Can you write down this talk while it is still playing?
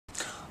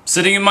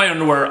Sitting in my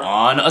underwear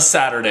on a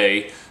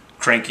Saturday,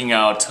 cranking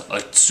out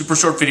a super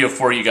short video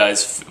for you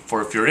guys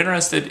for if you're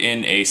interested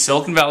in a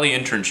Silicon Valley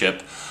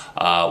internship,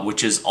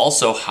 which is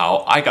also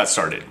how I got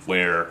started,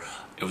 where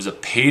it was a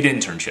paid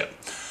internship.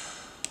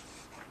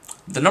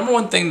 The number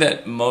one thing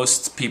that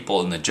most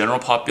people in the general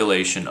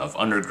population of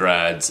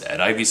undergrads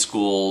at Ivy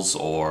schools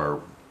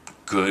or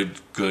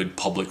good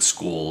public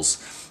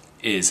schools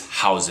is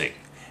housing.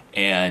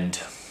 And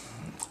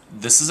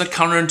this is a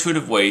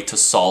counterintuitive way to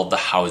solve the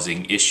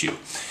housing issue.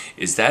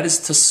 That is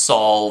to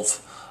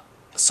solve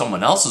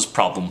someone else's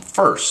problem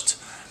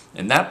first.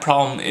 And that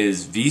problem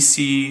is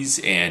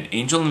VCs and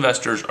angel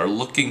investors are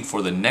looking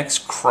for the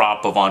next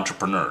crop of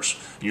entrepreneurs.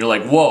 And you're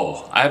like,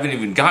 whoa, I haven't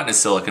even gotten to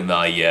Silicon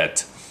Valley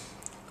yet.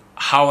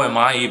 How am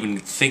I even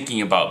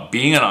thinking about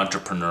being an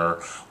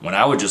entrepreneur when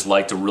I would just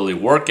like to really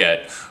work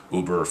at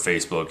Uber,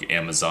 Facebook,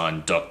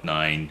 Amazon,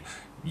 Duck9,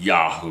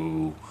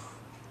 Yahoo,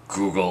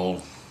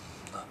 Google,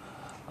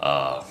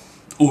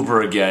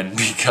 Uber again,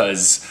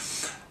 because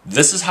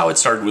this is how it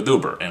started with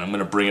Uber, and I'm going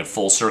to bring it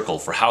full circle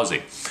for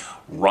housing.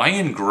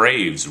 Ryan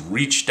Graves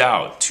reached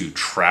out to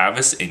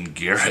Travis and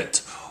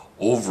Garrett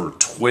over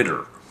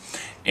Twitter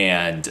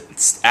and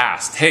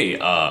asked, hey,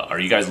 are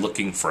you guys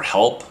looking for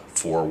help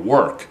for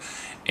work?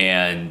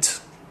 And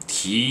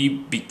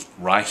he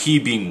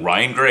being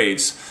Ryan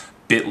Graves,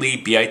 bit.ly,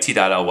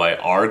 bit.ly,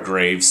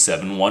 rgraves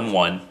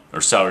 711,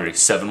 or sorry,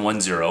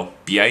 710,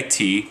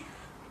 bit,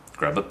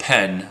 grab a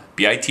pen,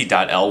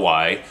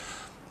 bit.ly,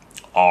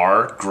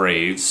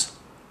 rgraves,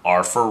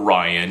 R for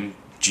Ryan,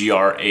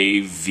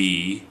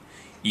 graves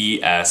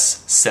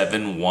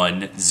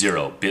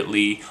 710,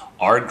 bit.ly,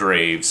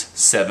 rgraves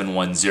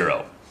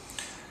 710.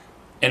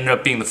 Ended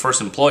up being the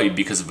first employee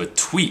because of a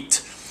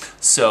tweet.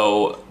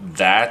 So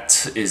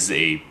that is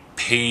a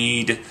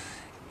paid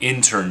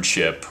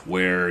internship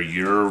where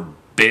you're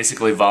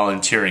basically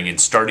volunteering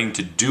and starting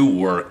to do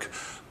work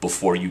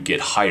before you get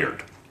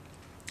hired.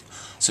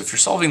 So if you're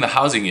solving the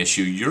housing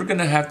issue, you're going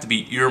to have to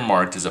be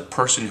earmarked as a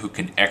person who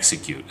can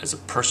execute, as a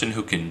person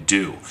who can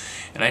do.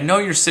 And I know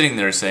you're sitting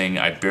there saying,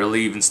 I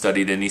barely even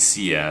studied any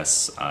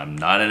CS, I'm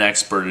not an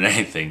expert in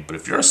anything, but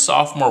if you're a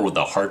sophomore with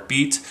a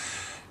heartbeat,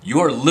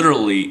 you are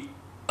literally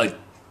a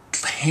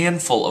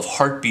handful of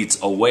heartbeats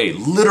away,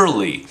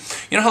 literally.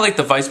 You know how like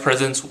the vice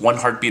president's one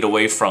heartbeat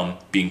away from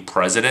being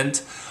president?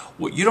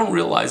 What you don't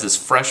realize as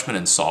freshmen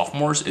and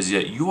sophomores is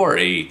that you are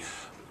a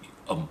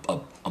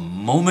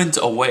moment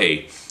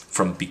away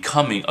from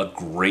becoming a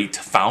great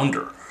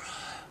founder.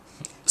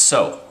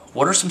 So,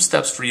 what are some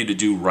steps for you to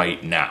do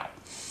right now?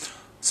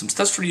 Some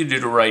steps for you to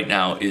do right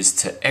now is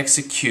to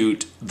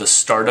execute the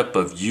startup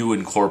of You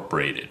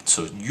Incorporated.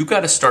 So you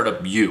got to start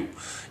up You.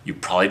 You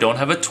probably don't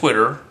have a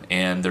Twitter,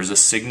 and there's a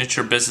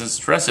signature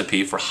business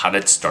recipe for how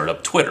to start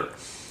up Twitter.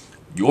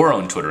 Your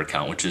own Twitter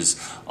account, which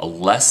is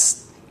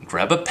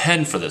grab a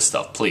pen for this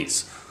stuff,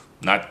 please.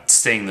 I'm not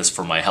saying this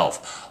for my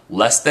health.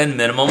 Less than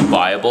minimum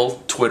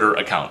viable Twitter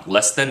account.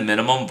 Less than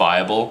minimum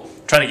viable,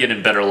 trying to get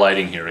in better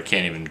lighting here, I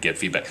can't even get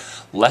feedback.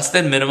 Less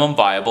than minimum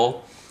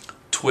viable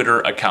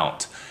Twitter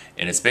account.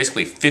 And it's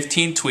basically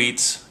 15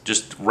 tweets,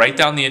 just write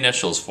down the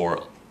initials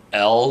for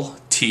LTMVTA.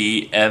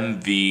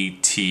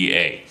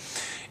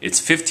 It's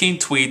 15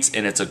 tweets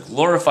and it's a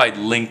glorified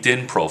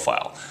LinkedIn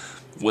profile.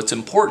 What's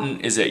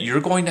important is that you're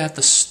going to have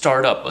to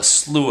start up a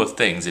slew of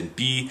things and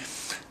be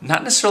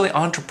not necessarily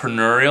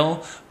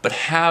entrepreneurial, but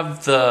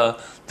have the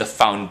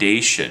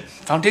foundation.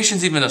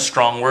 Foundation's even a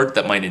strong word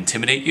that might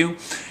intimidate you.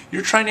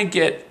 You're trying to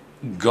get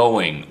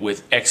going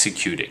with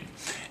executing.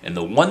 And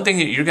the one thing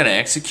that you're going to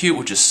execute,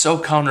 which is so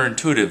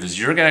counterintuitive, is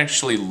you're going to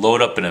actually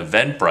load up an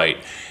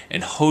Eventbrite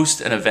and host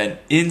an event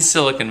in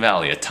Silicon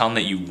Valley, a town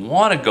that you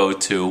want to go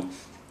to.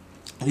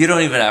 You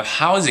don't even have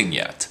housing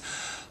yet.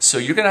 So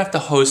you're going to have to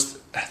host,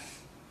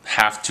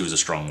 have to is a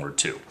strong word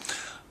too.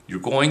 You're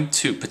going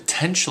to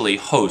potentially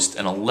host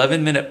an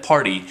 11-minute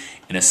party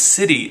in a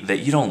city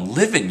that you don't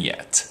live in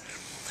yet.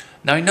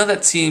 Now, I know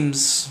that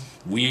seems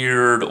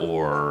weird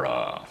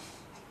or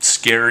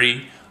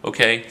scary,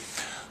 okay?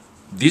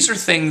 These are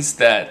things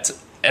that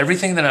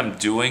everything that I'm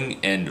doing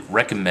and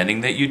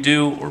recommending that you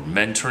do or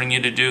mentoring you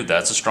to do,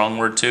 that's a strong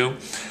word too,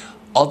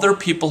 other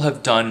people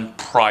have done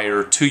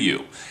prior to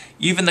you.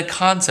 Even the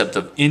concept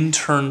of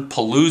intern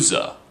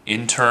palooza,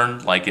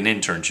 intern like an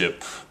internship,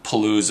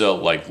 palooza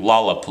like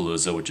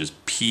Lollapalooza, which is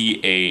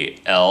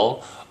P-A-L-O-O-Z-A.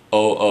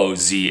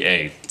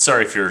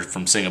 Sorry if you're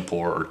from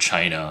Singapore or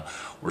China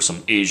or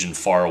some Asian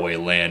faraway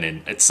land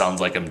and it sounds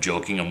like I'm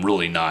joking. I'm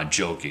really not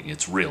joking.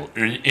 It's real.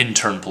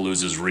 Intern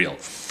palooza is real.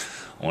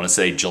 I want to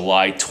say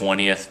July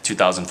 20th,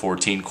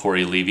 2014,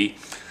 Corey Levy.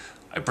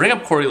 I bring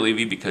up Corey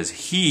Levy because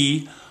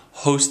he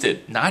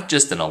hosted not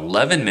just an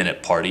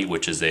 11-minute party,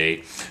 which is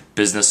a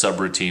business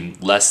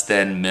subroutine, less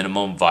than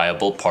minimum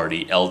viable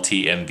party,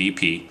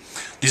 LTMVP.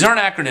 These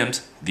aren't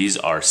acronyms, these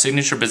are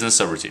signature business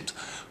subroutines.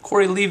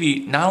 Corey Levy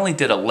not only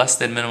did a less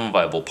than minimum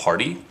viable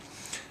party,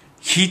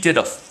 he did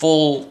a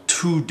full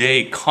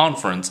 2-day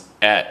conference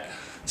at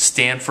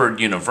Stanford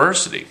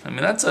University. I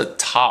mean, that's a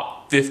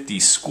top 50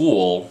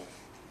 school.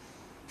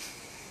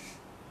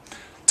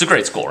 It's a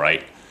great school,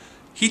 right?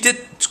 He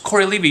did,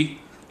 Corey Levy,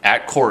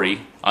 at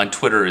Corey on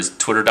Twitter is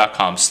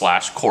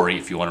twitter.com/Corey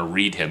if you want to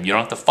read him. You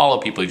don't have to follow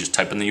people, you just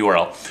type in the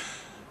URL.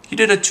 He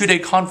did a 2-day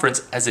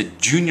conference as a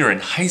junior in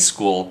high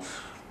school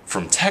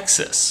from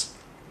Texas.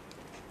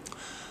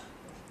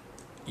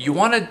 You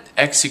want to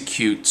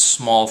execute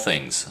small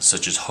things,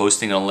 such as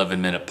hosting an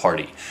 11-minute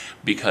party,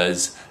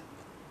 because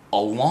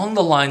along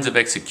the lines of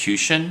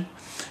execution,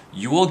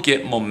 you will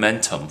get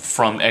momentum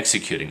from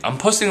executing. I'm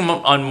posting them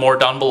on more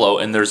down below,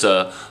 and there's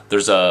a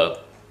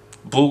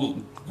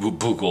Google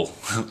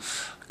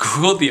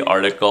the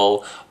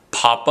article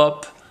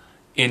pop-up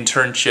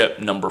internship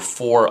number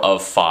 4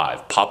 of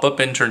 5. Pop-up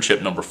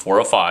internship number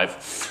 4 of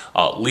 5.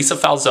 Lisa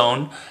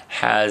Falzone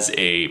has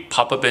a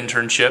pop-up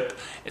internship.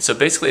 So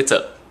basically it's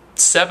a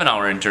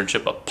 7-hour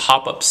internship, a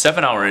pop-up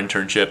 7-hour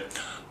internship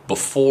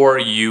before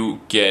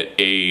you get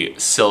a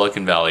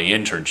Silicon Valley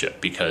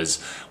internship. Because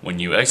when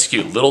you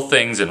execute little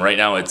things, and right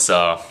now it's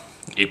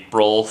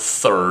April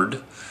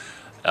 3rd,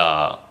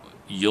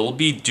 you'll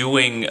be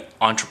doing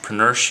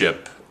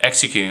entrepreneurship,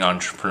 executing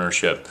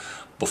entrepreneurship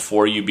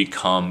before you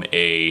become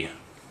a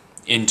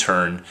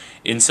intern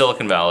in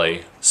Silicon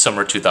Valley,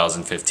 summer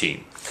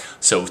 2015.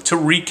 So to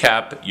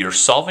recap, you're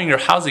solving your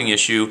housing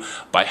issue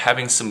by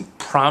having some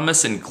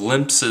promise and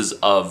glimpses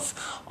of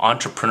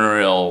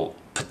entrepreneurial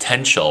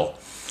potential.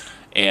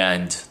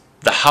 And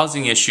the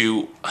housing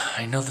issue,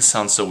 I know this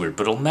sounds so weird,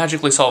 but it'll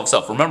magically solve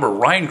itself. Remember,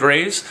 Ryan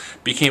Graves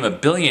became a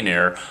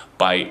billionaire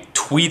by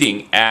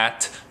tweeting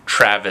at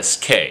Travis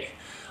K.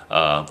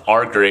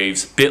 R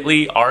Graves,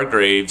 bit.ly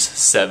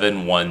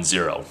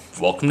rgraves710.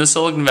 Welcome to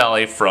Silicon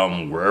Valley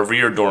from wherever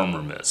your dorm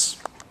room is.